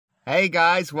Hey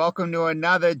guys, welcome to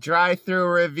another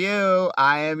drive-thru review.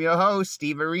 I am your host,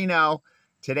 Steve Areno.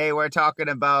 Today we're talking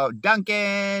about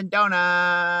Dunkin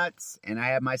Donuts. And I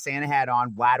have my Santa hat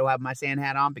on. Why do I have my Santa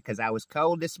hat on? Because I was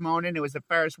cold this morning. It was the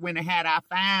first winter hat I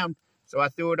found, so I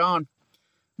threw it on.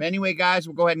 But anyway, guys,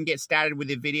 we'll go ahead and get started with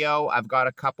the video. I've got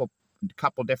a couple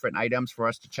different items for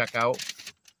us to check out.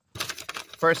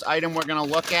 First item we're going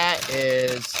to look at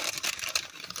is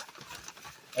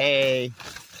I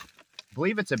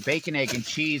believe it's a bacon, egg, and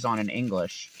cheese on an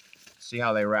English. See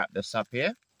how they wrap this up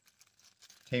here.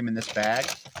 Came in this bag.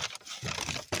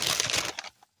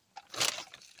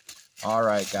 All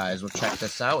right, guys, we'll check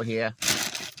this out here.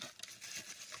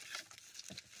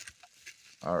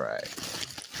 All right.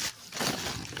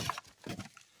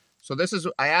 So this is,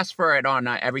 I asked for it on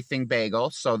Everything Bagel,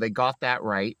 so they got that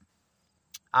right.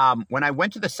 When I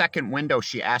went to the second window,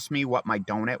 she asked me what my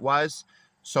donut was.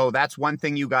 So that's one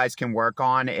thing you guys can work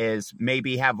on, is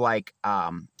maybe have like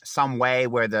some way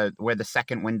where the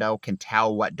second window can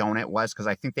tell what donut was, because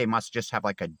I think they must just have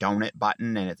like a donut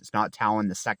button and it's not telling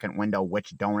the second window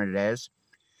which donut it is.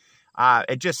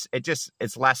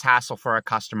 It's less hassle for a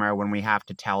customer when we have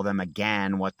to tell them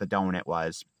again what the donut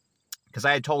was. Because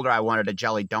I had told her I wanted a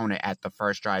jelly donut at the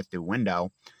first drive-thru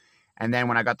window, and then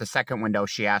when I got the second window,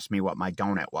 she asked me what my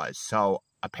donut was. So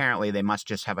apparently they must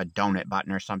just have a donut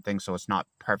button or something, so it's not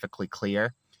perfectly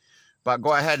clear. But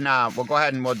go ahead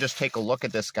and we'll just take a look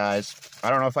at this, guys. I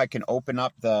don't know if I can open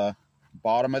up the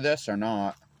bottom of this or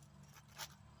not.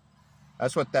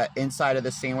 That's what the inside of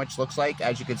the sandwich looks like.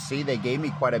 As you can see, they gave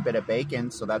me quite a bit of bacon,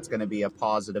 so that's going to be a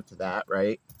positive to that,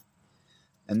 right?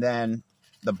 And then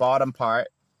the bottom part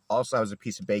also has a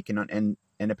piece of bacon on,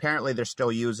 and apparently they're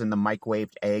still using the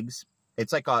microwaved eggs.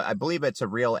 It's like I believe it's a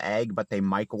real egg, but they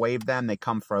microwave them. They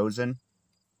come frozen.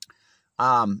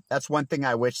 That's one thing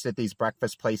I wish that these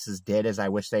breakfast places did, is I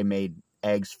wish they made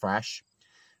eggs fresh.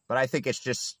 But I think it's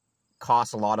just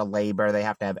costs a lot of labor. They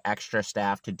have to have extra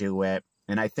staff to do it.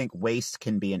 And I think waste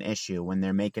can be an issue. When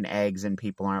they're making eggs and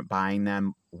people aren't buying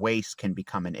them, waste can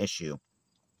become an issue.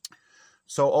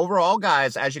 So overall,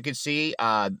 guys, as you can see,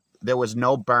 there was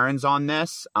no burns on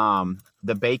this.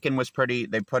 The bacon was pretty,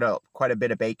 they put quite a bit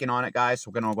of bacon on it, guys.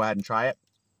 So we're going to go ahead and try it.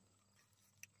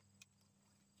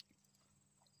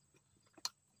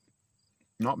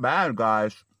 Not bad,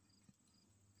 guys.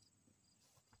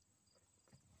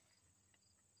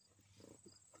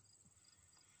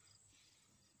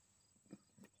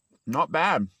 Not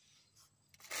bad.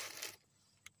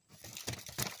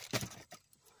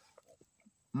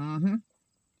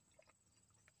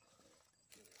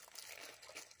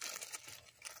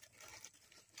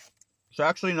 It's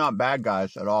actually not bad,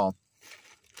 guys, at all.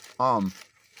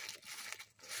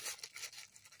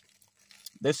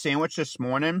 This sandwich this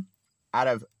morning, out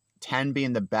of 10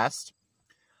 being the best,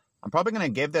 I'm probably going to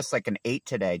give this like an 8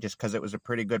 today, just because it was a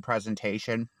pretty good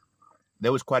presentation.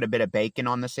 There was quite a bit of bacon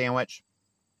on the sandwich.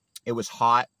 It was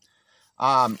hot.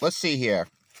 Let's see here.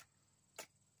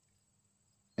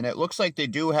 And it looks like they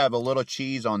do have a little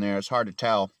cheese on there. It's hard to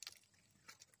tell,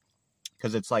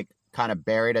 because it's like kind of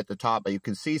buried at the top, but you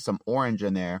can see some orange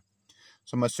in there.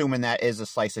 So I'm assuming that is a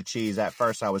slice of cheese. At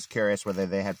first I was curious whether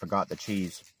they had forgot the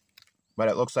cheese, but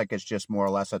it looks like it's just more or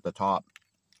less at the top.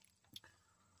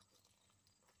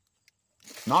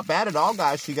 Not bad at all,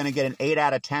 guys. You're going to get an 8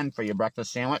 out of 10 for your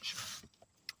breakfast sandwich.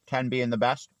 10 being the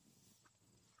best.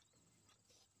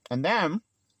 And then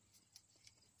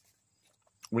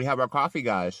we have our coffee,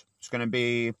 guys. It's going to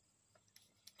be,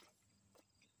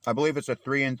 I believe it's a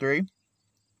 3 and 3.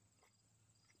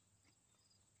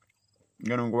 I'm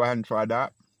going to go ahead and try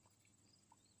that.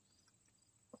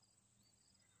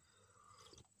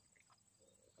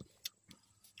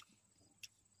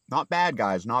 Not bad,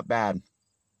 guys. Not bad.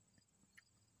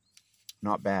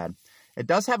 Not bad. It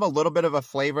does have a little bit of a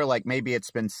flavor, like maybe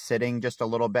it's been sitting just a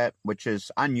little bit, which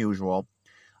is unusual.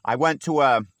 I went to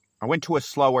a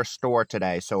slower store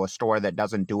today, so a store that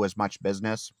doesn't do as much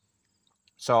business.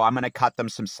 So I'm going to cut them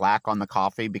some slack on the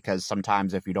coffee, because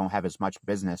sometimes if you don't have as much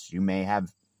business, you may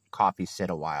have coffee sit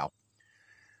a while.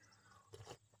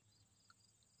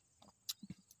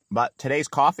 But today's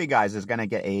coffee, guys, is going to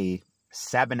get a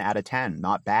 7 out of 10.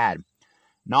 Not bad.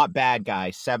 Not bad,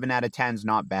 guys. 7 out of 10 is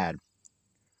not bad.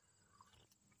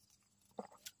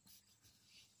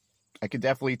 I could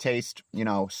definitely taste, you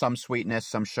know, some sweetness,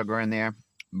 some sugar in there,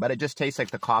 but it just tastes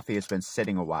like the coffee has been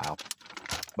sitting a while.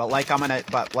 But like I'm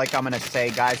gonna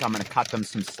say, guys, I'm gonna cut them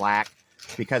some slack,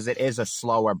 because it is a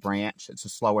slower branch. It's a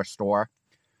slower store.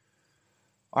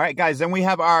 All right, guys, then we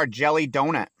have our jelly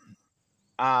donut.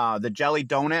 The jelly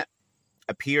donut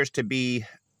appears to be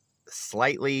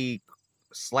slightly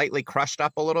crushed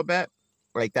up a little bit.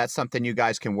 Like, that's something you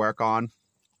guys can work on.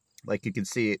 Like, you can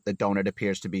see the donut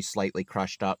appears to be slightly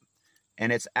crushed up.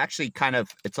 And it's actually kind of,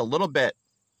 it's a little bit,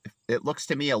 it looks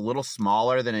to me a little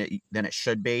smaller than it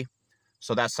should be.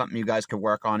 So that's something you guys can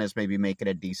work on, is maybe make it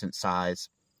a decent size.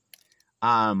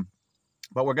 But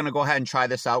we're going to go ahead and try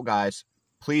this out, guys.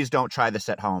 Please don't try this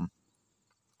at home.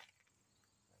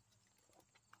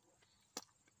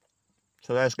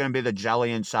 So that's going to be the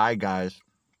jelly inside, guys.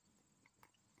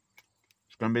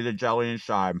 It's going to be the jelly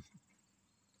inside.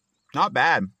 Not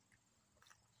bad.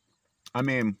 I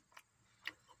mean,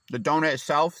 the donut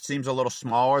itself seems a little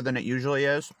smaller than it usually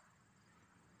is.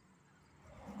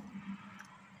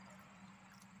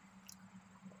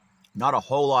 Not a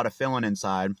whole lot of filling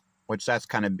inside, which that's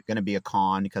kind of going to be a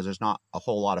con because there's not a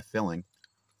whole lot of filling.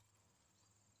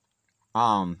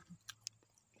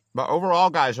 But overall,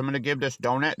 guys, I'm going to give this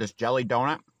donut, this jelly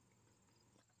donut,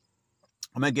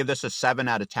 I'm going to give this a 7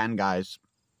 out of 10, guys.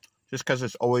 Just because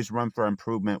there's always room for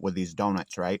improvement with these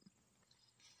donuts, right?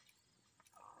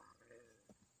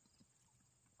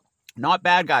 Not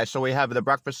bad, guys. So we have the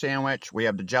breakfast sandwich. We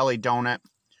have the jelly donut.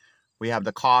 We have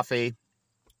the coffee.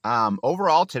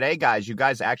 Overall today, guys, you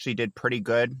guys actually did pretty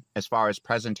good as far as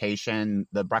presentation.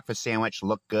 The breakfast sandwich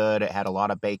looked good. It had a lot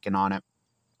of bacon on it.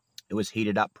 It was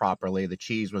heated up properly. The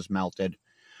cheese was melted.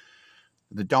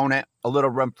 The donut, a little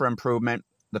room for improvement.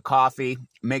 The coffee,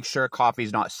 make sure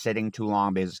coffee's not sitting too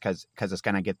long because it's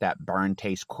going to get that burn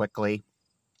taste quickly.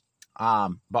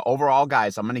 But overall,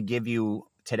 guys, I'm going to give you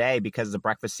today, because the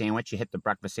breakfast sandwich, you hit the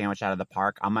breakfast sandwich out of the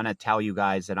park, I'm going to tell you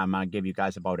guys that I'm going to give you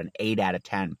guys about an 8 out of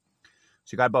 10.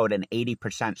 So you got about an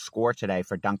 80% score today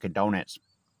for Dunkin Donuts.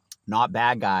 Not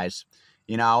bad, guys.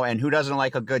 You know, and who doesn't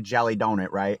like a good jelly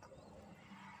donut, right?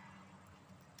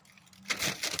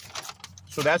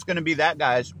 So that's going to be that,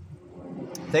 guys.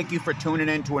 Thank you for tuning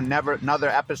in to another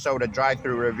episode of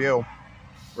Drive-Thru Review.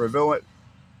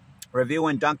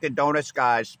 Reviewing Dunkin Donuts,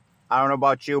 guys. I don't know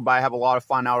about you, but I have a lot of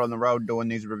fun out on the road doing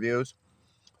these reviews.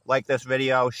 Like this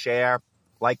video, share,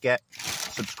 like it,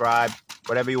 subscribe,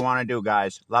 whatever you want to do,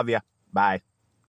 guys. Love you. Bye.